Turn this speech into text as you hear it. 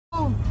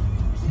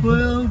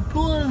Well,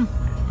 born,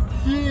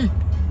 she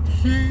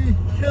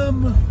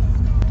come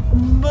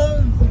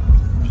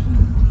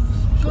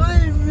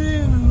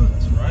swimming.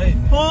 That's right.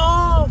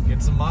 Oh,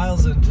 Get some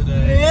miles in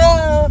today.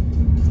 yeah.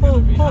 It's gonna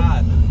be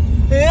hot.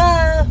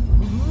 Yeah.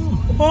 Ooh.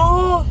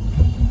 Oh.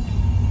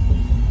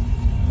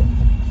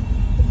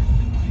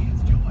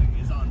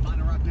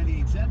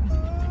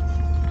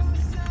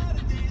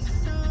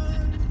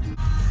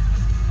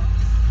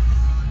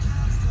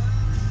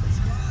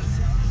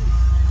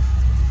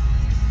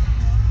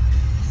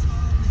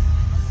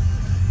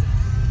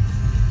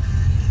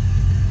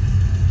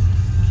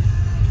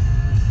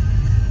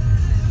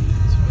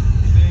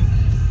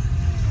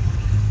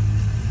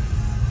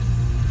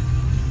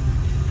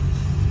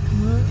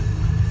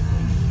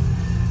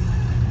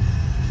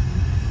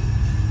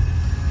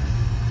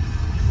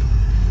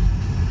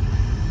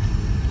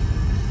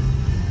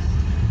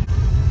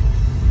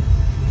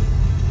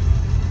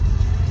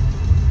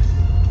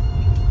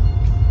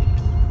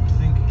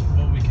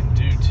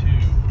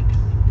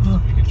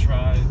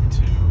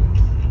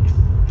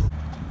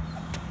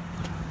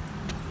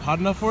 Hot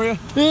enough for you?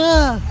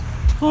 Yeah.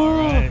 All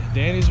right,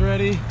 Danny's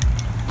ready.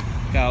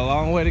 Got a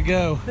long way to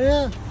go.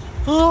 Yeah.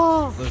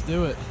 Oh. Let's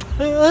do it.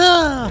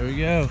 Yeah. Here we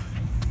go.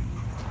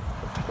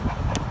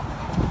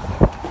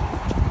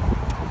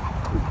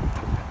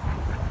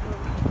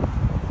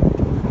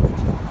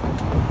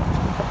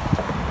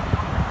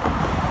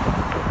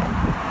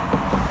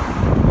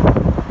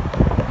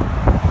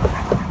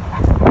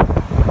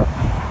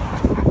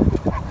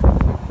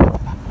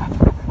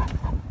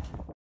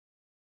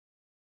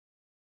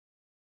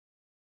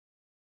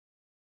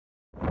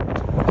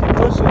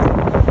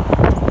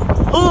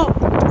 Oh!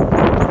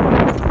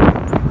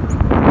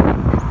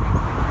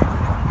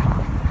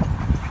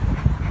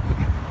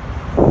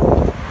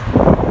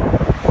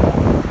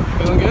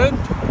 Feeling good?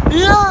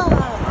 Yeah!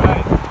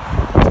 Alright.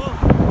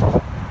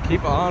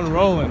 Keep on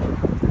rolling.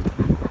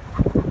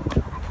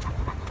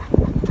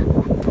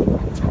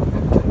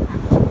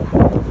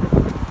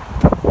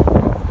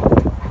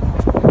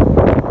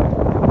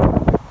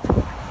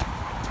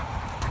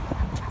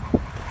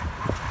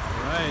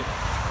 Alright.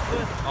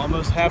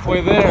 Almost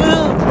halfway there.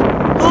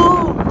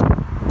 Oh!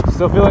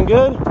 Still feeling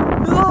good?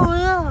 Oh,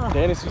 yeah!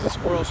 Danny sees a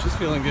squirrel, she's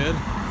feeling good.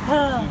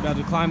 She's about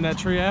to climb that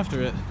tree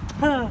after it.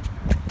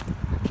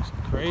 It's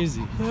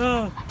crazy.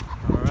 Yeah.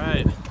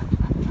 Alright.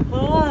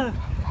 Oh!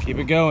 Keep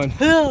it going.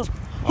 Yeah.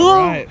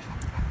 Alright.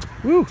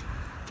 Woo!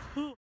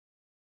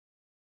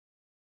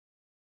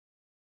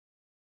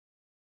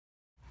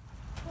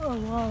 Oh,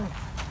 wow.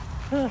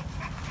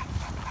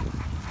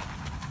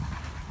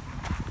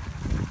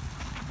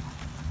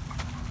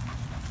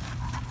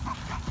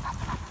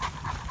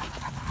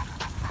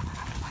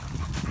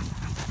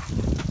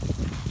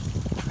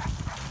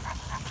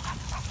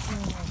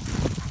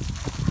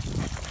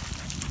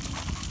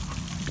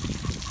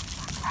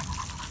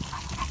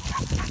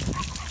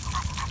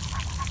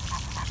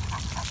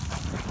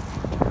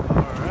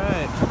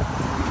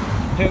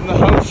 Hitting the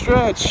home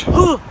stretch.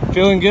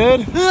 Feeling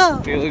good?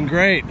 Yeah. Feeling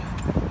great.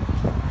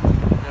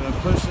 Gonna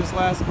push this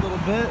last little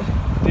bit.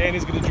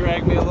 Danny's gonna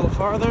drag me a little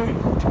farther.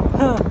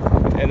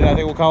 And then I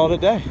think we'll call it a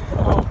day.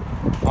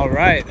 All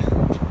right.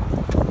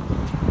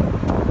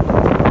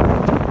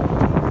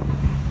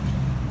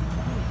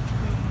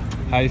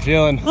 How you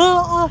feeling?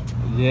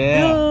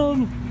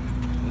 Yeah.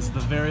 This is the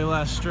very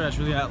last stretch.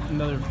 We got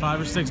another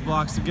 5 or 6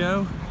 blocks to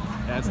go.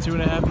 That's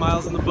 2.5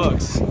 miles in the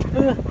books.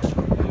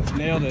 We've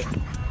nailed it.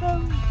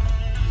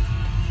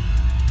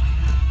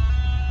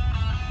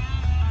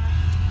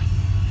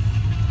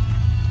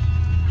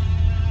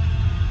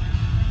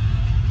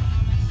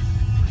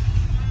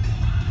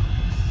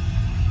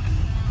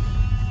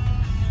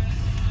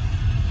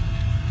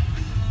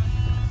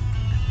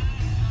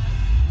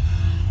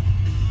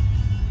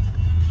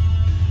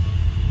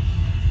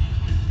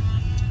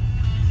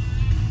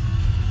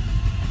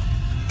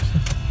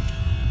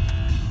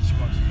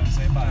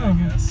 I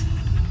guess.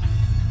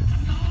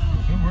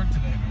 Good work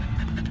today,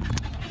 man.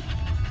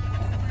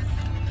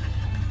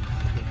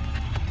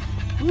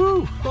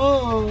 Woo!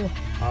 Oh!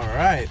 All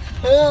right.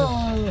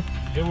 Yeah.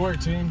 Good work,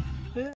 team.